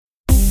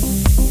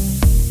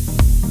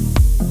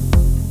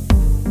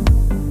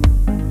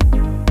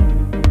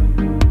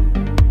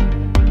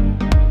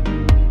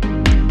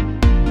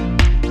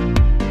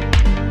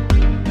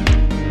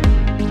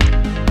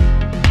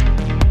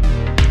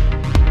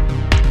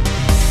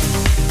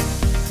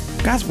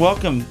Guys,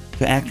 welcome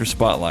to Actor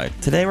Spotlight.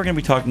 Today we're going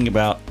to be talking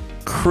about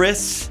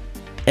Chris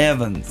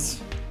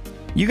Evans.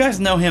 You guys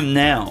know him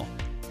now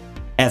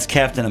as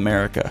Captain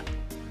America.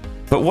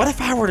 But what if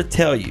I were to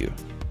tell you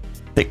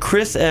that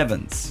Chris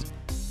Evans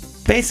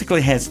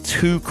basically has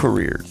two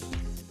careers?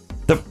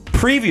 The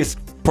previous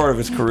part of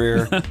his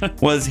career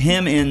was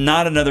him in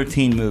Not Another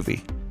Teen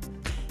Movie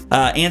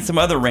and some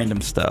other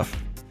random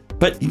stuff.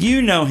 But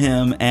you know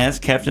him as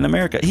Captain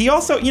America. He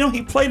also,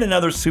 he played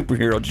another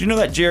superhero. Did you know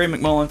that, Jerry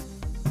McMullen?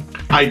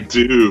 I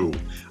do.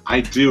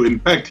 In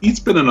fact, he's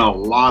been in a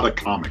lot of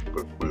comic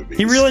book movies.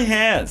 He really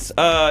has.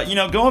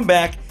 Going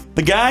back,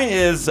 the guy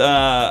is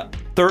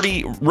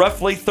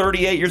roughly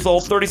 38 years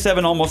old,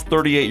 37, almost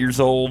 38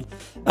 years old.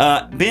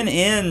 Been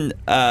in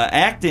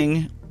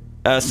acting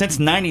since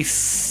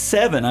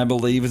 97, I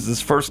believe, is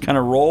his first kind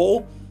of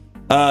role.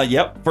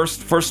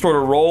 First sort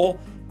of role.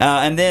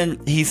 And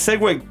then he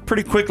segued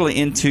pretty quickly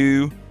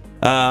into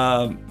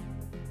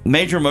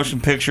major motion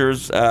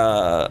pictures.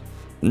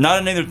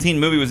 Not Another Teen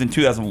Movie was in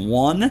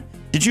 2001.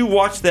 Did you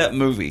watch that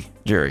movie,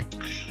 Jerry?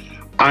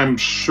 I'm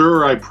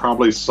sure I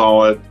probably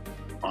saw it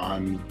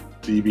on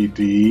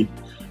DVD,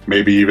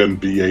 maybe even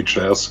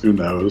VHS. Who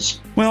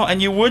knows? Well,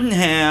 and you wouldn't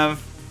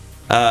have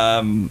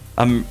a movie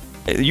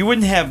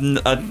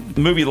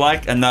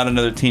like a Not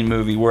Another Teen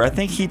Movie where I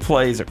think he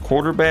plays a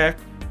quarterback.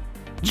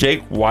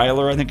 Jake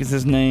Weiler, I think is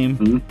his name.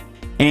 Mm-hmm.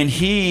 And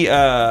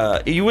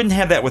you wouldn't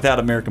have that without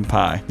American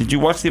Pie. Did you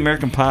watch the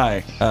American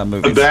Pie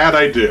movies? That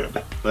I did.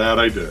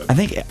 I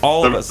think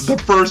all of us. The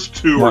first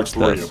two or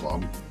three of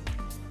them.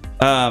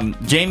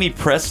 Jamie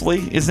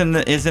Presley is in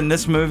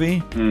this movie.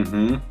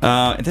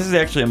 Mm-hmm. This is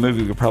actually a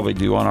movie we could probably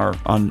do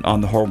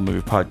on the Horrible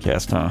Movie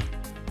Podcast, huh?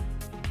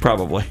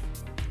 Probably.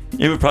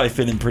 It would probably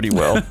fit in pretty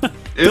well.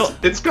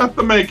 It's got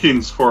the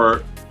makings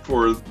for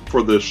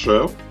this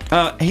show.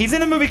 He's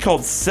in a movie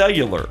called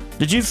Cellular.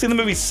 Did you see the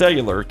movie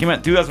Cellular? It came out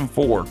in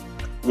 2004.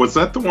 Was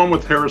that the one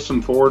with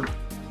Harrison Ford?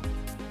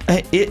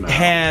 It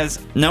has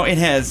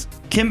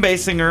Kim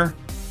Basinger,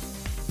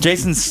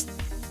 Jason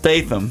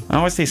Statham. I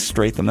always say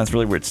Stratham. That's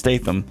really weird.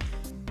 Statham.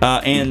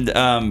 And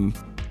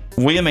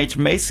William H.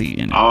 Macy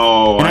in it.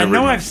 Oh, and I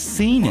know I've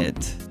seen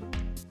it.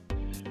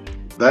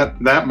 That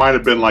might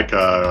have been like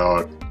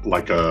a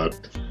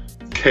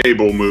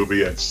cable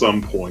movie at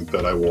some point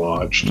that I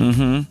watched.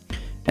 Mm-hmm.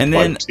 And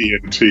then like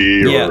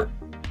TNT or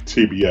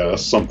TBS,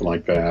 something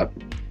like that.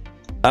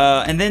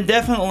 And then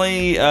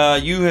definitely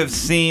you have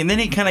seen. Then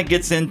he kind of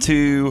gets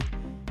into.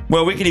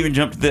 Well, we can even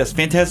jump to this.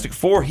 Fantastic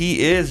Four.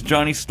 He is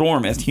Johnny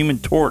Storm as Human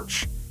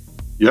Torch.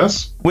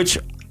 Yes. Which,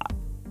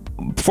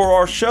 for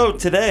our show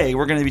today,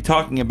 we're going to be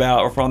talking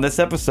about, or for on this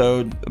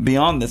episode,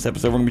 beyond this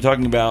episode, we're going to be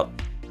talking about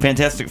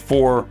Fantastic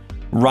Four: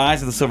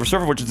 Rise of the Silver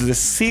Surfer, which is a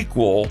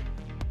sequel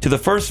to the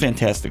first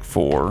Fantastic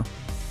Four.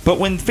 But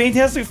when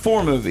Fantastic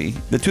Four movie,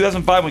 the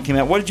 2005 one came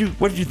out, what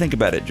did you think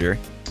about it, Jerry?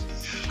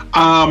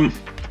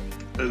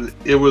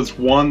 It was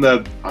one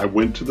that I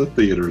went to the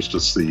theaters to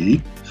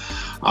see,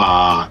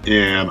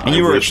 and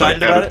you were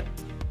excited about it.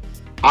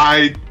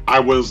 I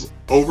was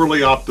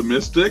overly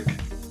optimistic,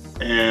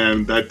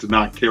 and that did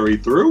not carry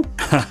through.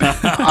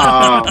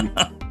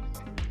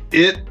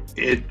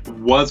 It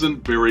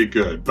wasn't very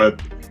good,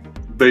 but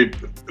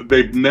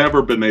they've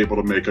never been able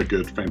to make a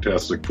good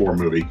Fantastic Four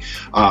movie.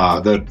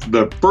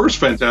 The first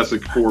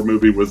Fantastic Four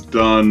movie was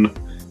done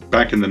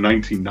back in the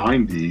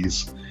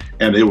 1990s,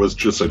 and it was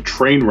just a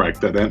train wreck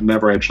that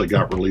never actually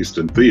got released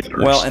in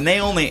theaters. Well,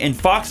 and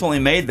Fox only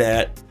made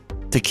that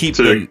to keep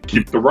the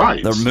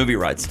rights, the movie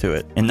rights to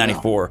it in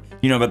 '94.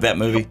 You know about that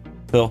movie,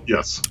 Phil?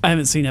 Yes, I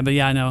haven't seen it, but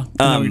yeah, I know.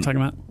 I know what you're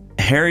talking about.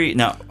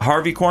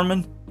 Harvey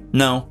Korman?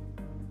 No.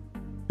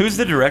 Who's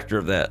the director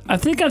of that? I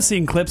think I've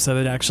seen clips of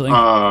it, actually.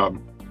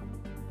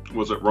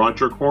 Was it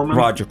Roger Corman?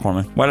 Roger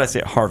Corman. Why did I say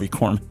it? Harvey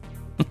Korman?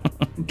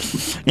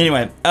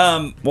 Anyway,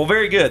 well,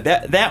 very good.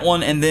 That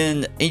one, and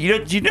then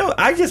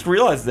I just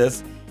realized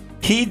this.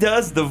 He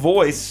does the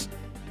voice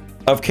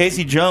of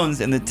Casey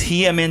Jones in the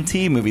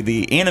TMNT movie,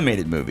 the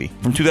animated movie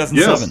from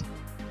 2007. Yes,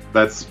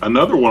 that's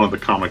another one of the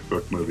comic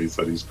book movies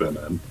that he's been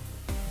in.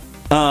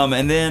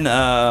 And then where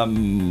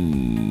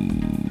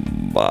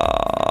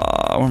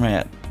am I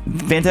at?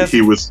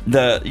 Fantastic.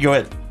 Go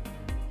ahead.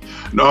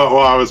 No, well,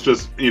 I was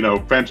just,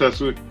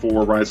 Fantastic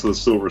Four: Rise of the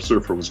Silver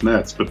Surfer was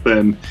next, but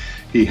then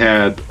he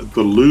had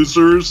The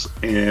Losers,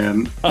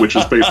 which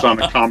is based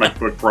on a comic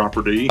book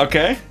property.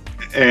 Okay.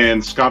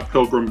 And Scott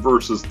Pilgrim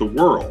versus the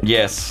World.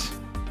 Yes.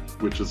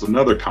 Which is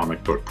another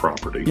comic book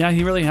property. Yeah,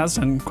 he really has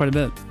done quite a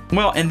bit.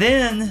 Well, and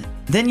then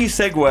you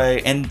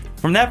segue, and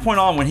from that point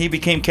on, when he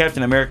became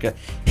Captain America,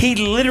 he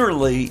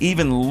literally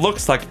even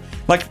looks like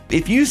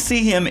if you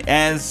see him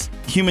as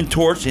Human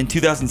Torch in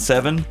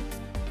 2007,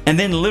 and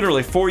then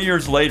literally 4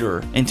 years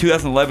later, in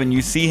 2011,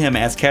 you see him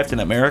as Captain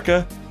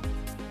America,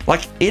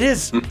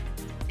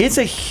 it's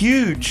a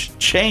huge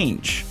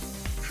change.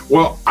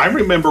 Well, I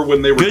remember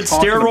when they were good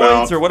talking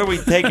steroids, about... or what are we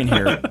taking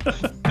here?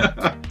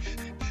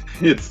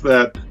 It's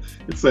that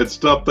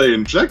stuff they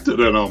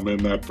injected in him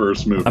in that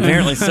first movie.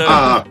 Apparently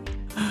so.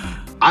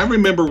 I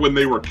remember when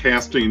they were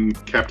casting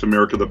Captain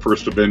America: The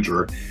First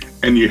Avenger,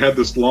 and you had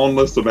this long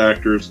list of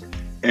actors,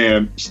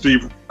 and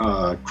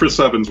Chris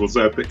Evans was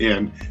at the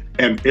end,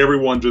 and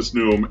everyone just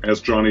knew him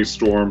as Johnny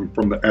Storm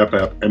from the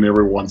FF, and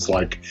everyone's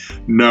like,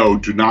 no,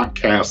 do not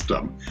cast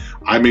him.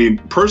 I mean,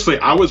 personally,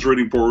 I was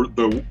rooting for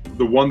the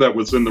one that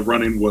was in the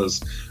running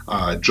was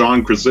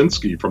John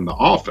Krasinski from The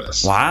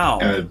Office. Wow.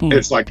 And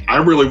it's like, I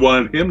really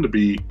wanted him to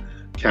be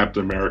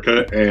Captain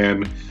America,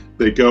 and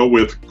they go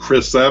with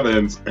Chris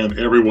Evans, and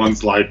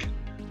everyone's like,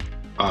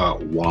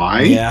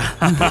 why? Yeah.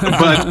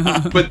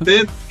 but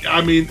then,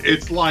 I mean,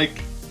 it's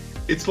like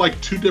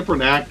two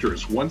different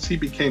actors. Once he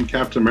became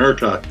Captain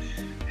America,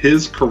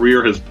 his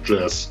career has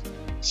just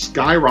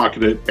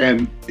skyrocketed,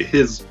 and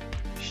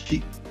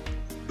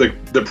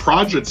the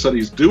projects that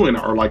he's doing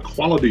are like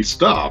quality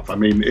stuff. I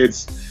mean,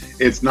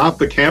 it's not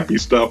the campy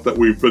stuff that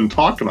we've been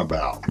talking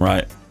about.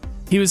 Right.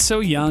 He was so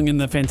young in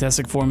the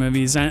Fantastic Four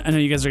movies. I know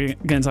you guys are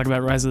going to talk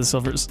about Rise of the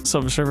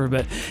Silver Surfer,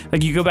 but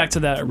like you go back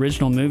to that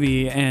original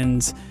movie,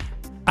 and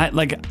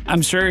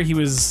I'm sure he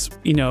was,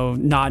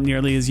 not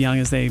nearly as young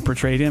as they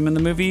portrayed him in the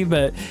movie,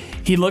 but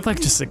he looked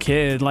like just a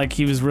kid. Like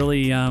he was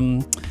really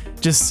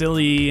just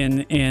silly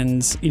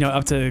and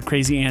up to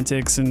crazy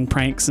antics and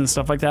pranks and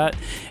stuff like that.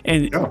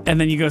 And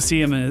then you go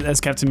see him as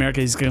Captain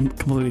America, he's a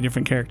completely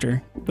different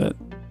character. But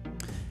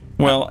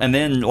well, and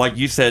then like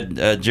you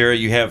said, Jerry,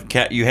 you have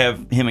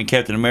him in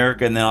Captain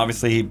America, and then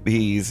obviously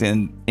he's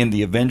in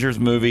the Avengers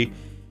movie.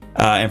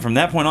 And from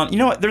that point on, you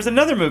know what? There's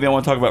another movie I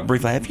want to talk about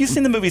briefly. Have you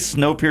seen the movie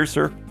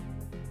Snowpiercer?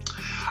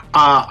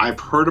 I've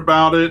heard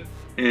about it,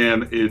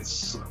 and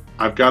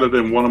I've got it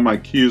in one of my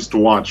queues to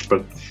watch,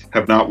 but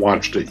have not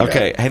watched it yet.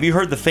 Okay. Have you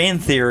heard the fan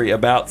theory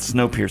about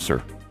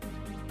Snowpiercer?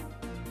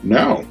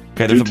 No.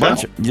 Okay. There's a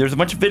bunch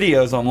of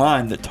videos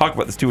online that talk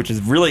about this too, which is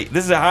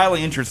this is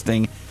highly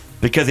interesting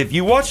because if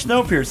you watch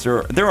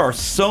Snowpiercer, there are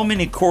so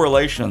many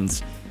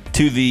correlations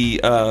to the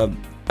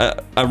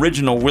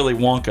original Willy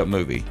Wonka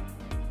movie.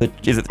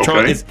 Is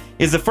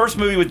the first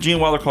movie with Gene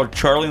Wilder called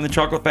Charlie and the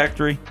Chocolate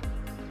Factory?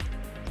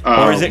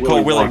 Or is it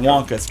called Willy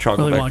Wonka's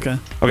Chocolate Factory?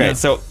 Okay, yeah.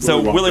 So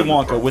Willy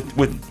Wonka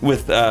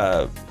with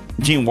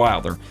Gene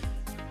Wilder.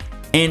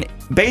 And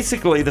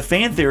basically the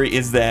fan theory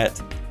is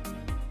that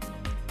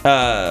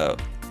I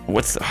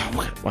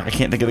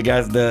can't think of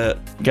the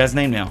guy's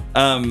name now.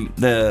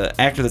 The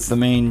actor that's the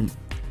main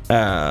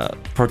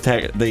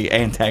the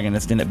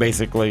antagonist in it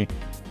basically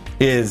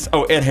is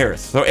Ed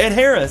Harris. So Ed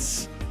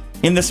Harris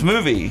in this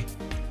movie,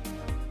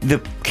 the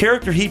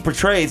character he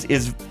portrays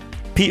is,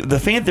 the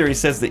fan theory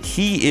says that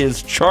he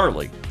is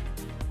Charlie.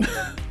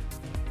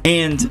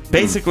 And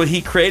basically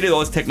he created all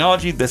this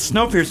technology. The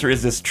Snowpiercer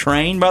is this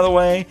train, by the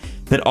way,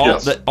 that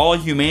all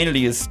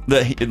humanity is,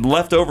 the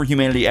leftover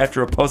humanity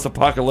after a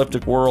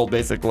post-apocalyptic world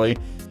basically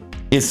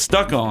is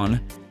stuck on.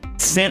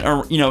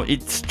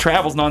 It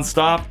travels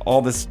nonstop.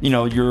 All this,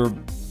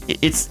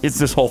 it's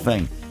this whole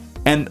thing.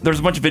 And there's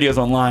a bunch of videos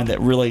online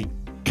that really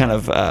kind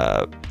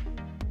of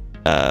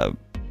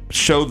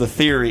show the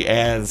theory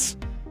as,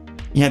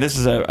 this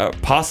is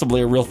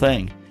possibly a real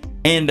thing.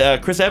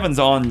 And Chris Evans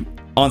on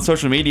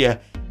social media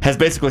has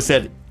basically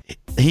said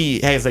he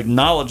has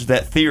acknowledged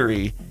that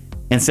theory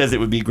and says it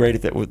would be great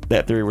if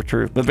that theory were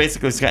true. But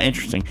basically, it's kind of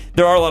interesting.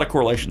 There are a lot of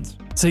correlations.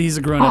 So he's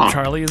a grown-up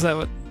Charlie, is that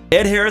what?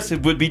 Ed Harris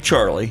would be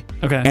Charlie.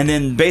 Okay. And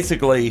then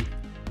basically,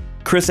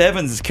 Chris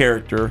Evans'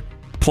 character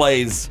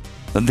plays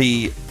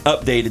the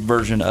updated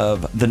version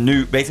of the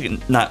new, basically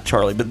not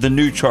Charlie, but the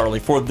new Charlie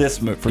for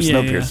this movie, for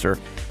Snowpiercer.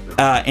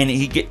 Yeah. And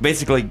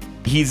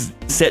he's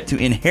set to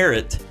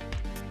inherit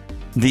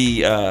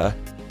the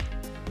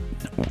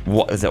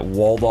is that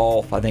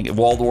Waldorf? I think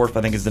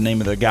is the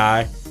name of the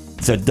guy.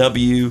 It's a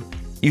W.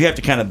 You have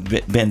to kind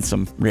of bend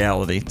some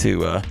reality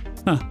to.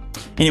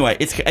 Anyway,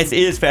 it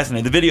is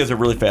fascinating. The videos are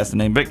really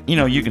fascinating, but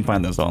you can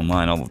find those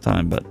online all the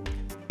time. But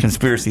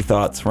conspiracy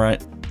thoughts,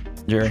 right,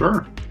 Jerry?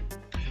 Sure.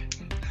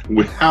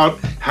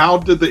 How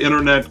did the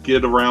internet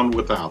get around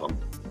without them?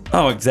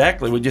 Oh,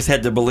 exactly. We just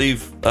had to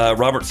believe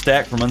Robert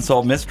Stack from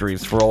Unsolved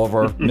Mysteries for all of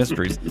our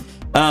mysteries.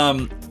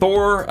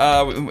 Thor.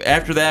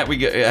 After that,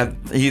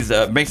 he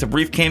makes a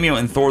brief cameo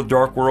in Thor: The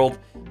Dark World.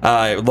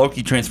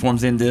 Loki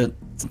transforms into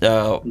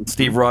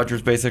Steve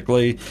Rogers,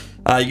 basically.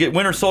 You get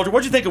Winter Soldier.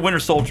 What do you think of Winter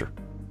Soldier?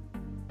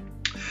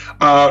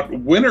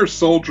 Winter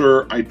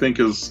Soldier, I think,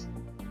 is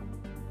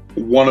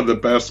one of the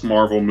best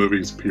Marvel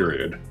movies,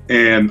 period.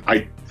 And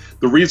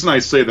the reason I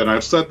say that,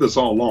 I've said this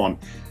all along,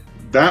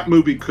 that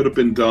movie could have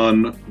been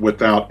done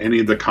without any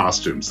of the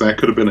costumes. That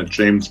could have been a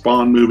James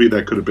Bond movie.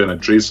 That could have been a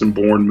Jason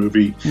Bourne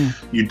movie.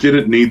 You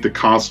didn't need the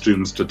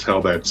costumes to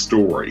tell that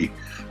story.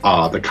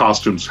 The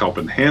costumes help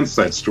enhance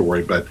that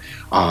story, but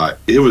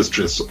it was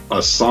just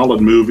a solid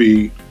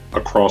movie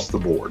across the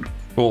board.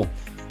 Cool.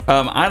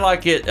 I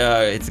like it.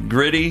 It's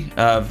gritty,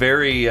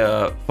 very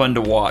fun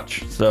to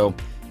watch. So,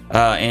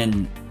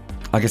 and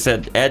like I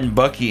said, adding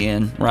Bucky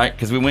in, right?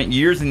 Because we went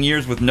years and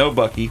years with no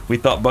Bucky. We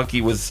thought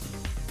Bucky was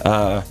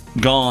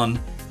gone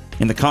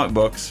in the comic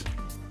books,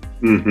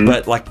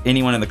 but like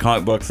anyone in the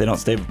comic books, they don't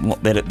stay.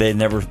 They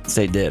never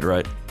stay dead,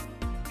 right?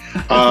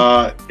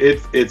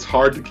 It's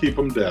hard to keep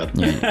them dead.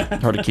 Yeah,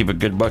 hard to keep a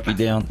good Bucky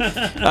down.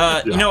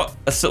 You know,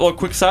 a little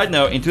quick side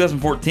note: in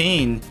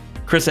 2014,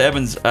 Chris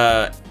Evans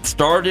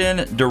starred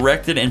in,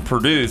 directed, and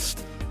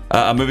produced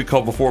a movie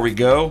called Before We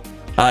Go.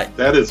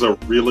 That is a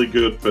really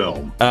good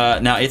film.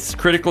 Now, it's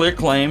critically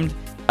acclaimed.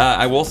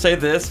 I will say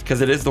this,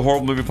 because it is the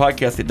Horrible Movie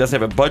Podcast, it does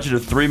have a budget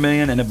of $3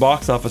 million and a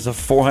box office of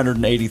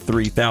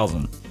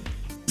 $483,000.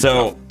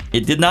 So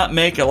it did not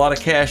make a lot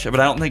of cash, but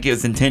I don't think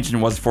its intention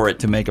was for it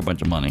to make a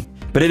bunch of money.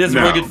 But it is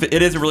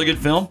a really good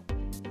film.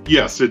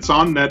 Yes, it's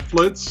on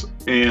Netflix,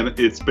 and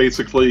it's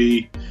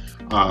basically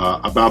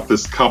about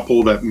this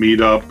couple that meet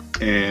up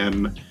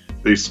and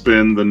they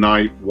spend the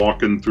night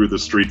walking through the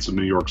streets of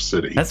New York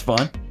City. That's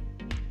fun.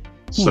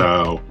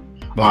 So,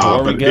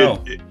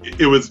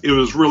 it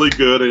was really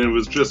good, and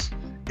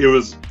it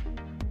was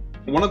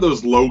one of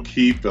those low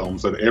key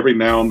films that every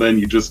now and then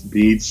you just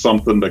need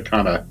something to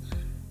kind of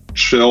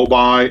chill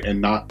by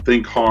and not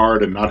think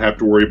hard and not have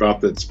to worry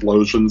about the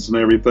explosions and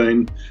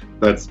everything.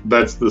 That's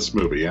this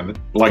movie, and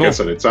like I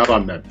said, it's out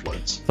on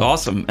Netflix. It's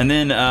awesome. And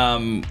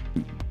then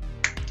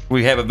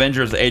we have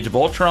Avengers: Age of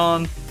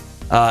Ultron,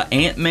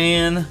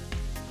 Ant-Man,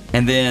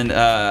 and then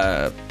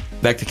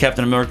back to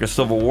Captain America: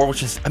 Civil War,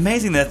 which is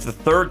amazing. That's the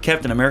third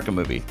Captain America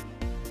movie.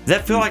 Does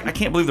that feel like, I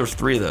can't believe there's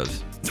 3 of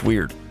those. It's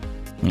weird.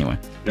 Anyway.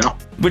 Yeah.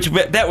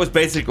 That was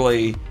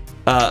basically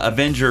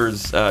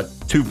Avengers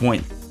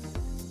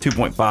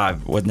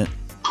 2.5, wasn't it?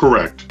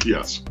 Correct.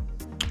 Yes.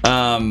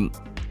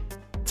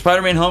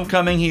 Spider-Man: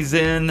 Homecoming, he's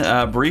in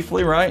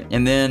briefly, right?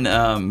 And then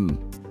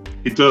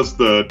he does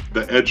the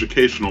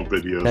educational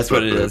videos. That's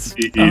what it is.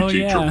 Each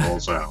teacher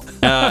rolls out.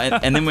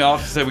 And then we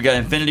also said we got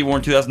Infinity War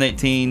in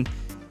 2018.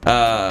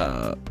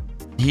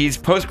 He's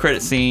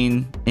post-credit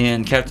scene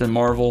in Captain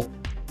Marvel.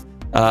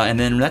 And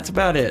then that's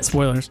about it.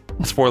 Spoilers.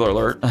 Spoiler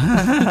alert.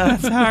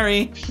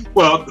 Sorry.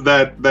 Well,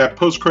 that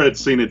post-credit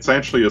scene, it's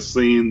actually a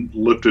scene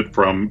lifted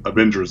from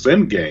Avengers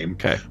Endgame,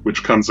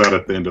 which comes out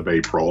at the end of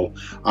April.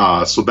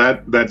 So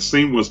that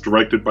scene was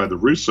directed by the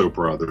Russo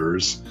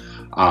brothers,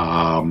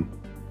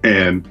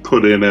 and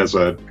put in as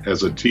a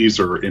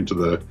teaser into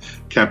the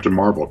Captain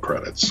Marvel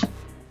credits.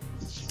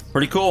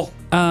 Pretty cool.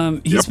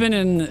 He's been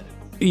in,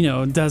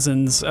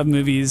 dozens of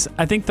movies.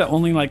 I think the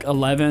only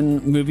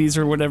 11 movies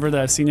or whatever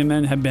that I've seen him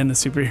in have been the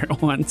superhero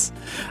ones.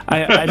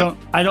 I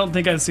don't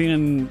think I've seen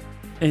him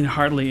in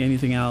hardly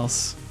anything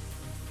else.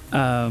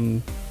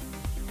 Looking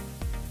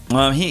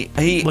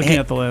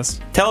at the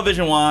list.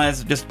 Television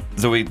wise, just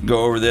so we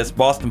go over this,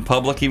 Boston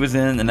Public, he was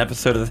in an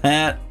episode of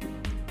that.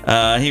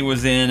 He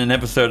was in an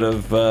episode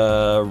of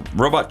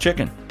Robot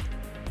Chicken,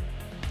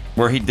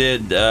 where he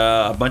did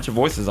a bunch of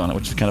voices on it,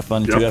 which is kind of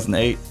fun in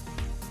 2008.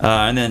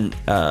 And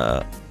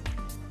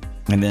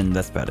then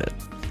that's about it.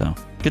 So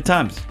good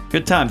times.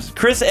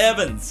 Chris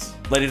Evans,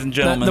 ladies and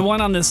gentlemen. The one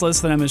on this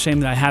list that I'm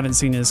ashamed that I haven't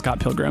seen is Scott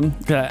Pilgrim.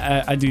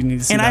 I do need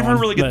to see. And that I've heard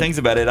one, really good things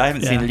about it. I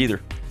haven't seen it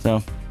either.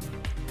 So,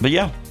 but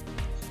yeah.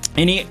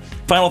 Any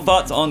final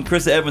thoughts on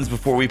Chris Evans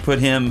before we put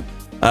him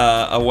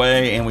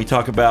away and we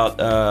talk about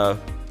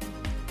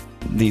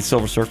the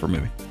Silver Surfer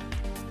movie?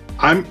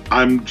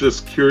 I'm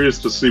just curious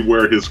to see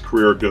where his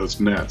career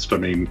goes next. I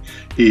mean,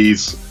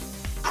 he's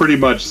pretty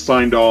much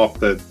signed off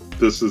that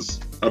this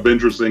is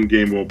Avengers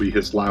Endgame will be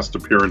his last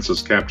appearance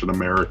as Captain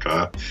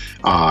America.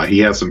 He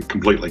hasn't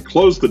completely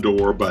closed the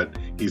door, but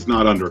he's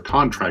not under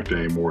contract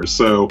anymore.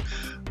 So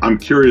I'm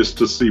curious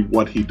to see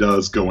what he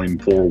does going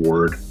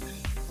forward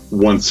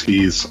once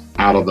he's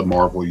out of the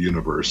Marvel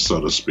universe, so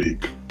to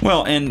speak.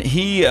 Well, and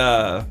he,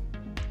 I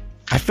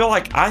feel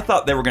like I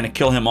thought they were going to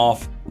kill him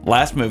off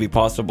last movie,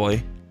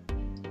 possibly.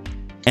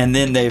 And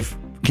then they've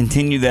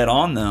continued that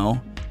on, though.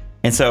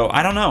 And so,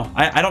 I don't know.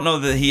 I don't know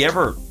that he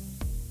ever...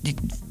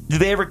 Do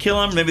they ever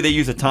kill him? Maybe they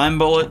use a time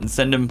bullet and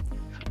send him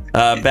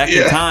back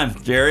in time,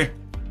 Jerry.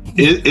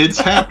 It's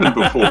happened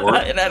before.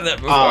 It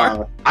happened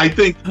before. I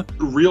think,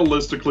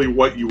 realistically,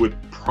 what you would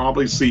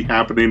probably see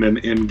happening in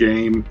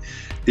Endgame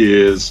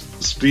is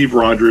Steve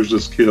Rogers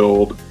is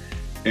killed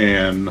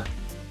and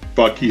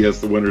Bucky,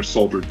 as the Winter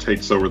Soldier,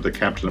 takes over the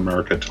Captain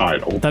America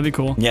title. That'd be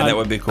cool. Yeah, that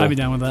would be cool. I'd be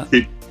down with that.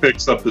 He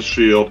picks up the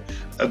shield.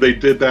 They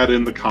did that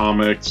in the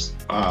comics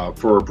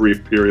for a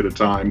brief period of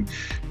time.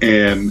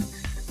 And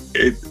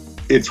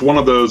it's one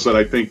of those that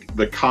I think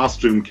the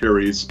costume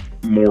carries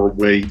more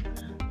weight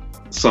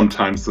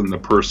sometimes than the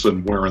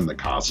person wearing the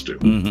costume.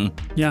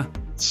 Mm-hmm. Yeah.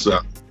 So...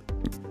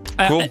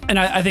 Cool.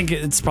 I think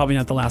it's probably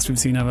not the last we've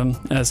seen of him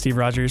as Steve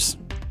Rogers.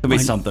 It'll be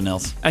something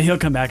else. He'll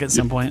come back at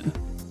some point.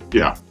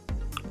 Yeah.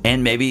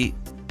 And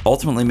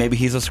ultimately, maybe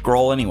he's a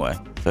Skrull anyway.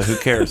 So who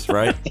cares,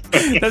 right?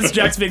 That's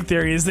Jack's big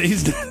theory, is that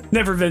he's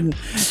never been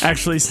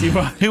actually Steve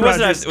Rogers. Who was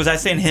it? Was I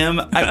saying him?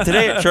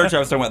 Today at church, I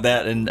was talking about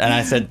that, and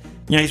I said,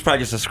 he's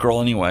probably just a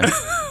Skrull anyway.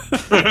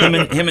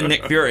 him and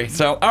Nick Fury.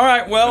 So, all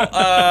right, well,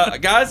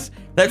 guys,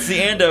 that's the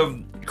end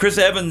of Chris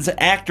Evans'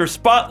 Actor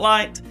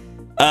Spotlight.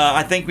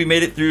 I think we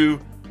made it through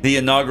the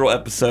inaugural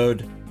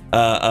episode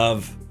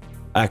of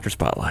Actor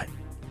Spotlight.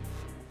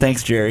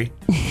 Thanks, Jerry.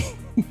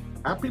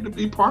 Happy to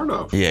be part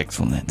of. Yeah,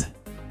 excellent.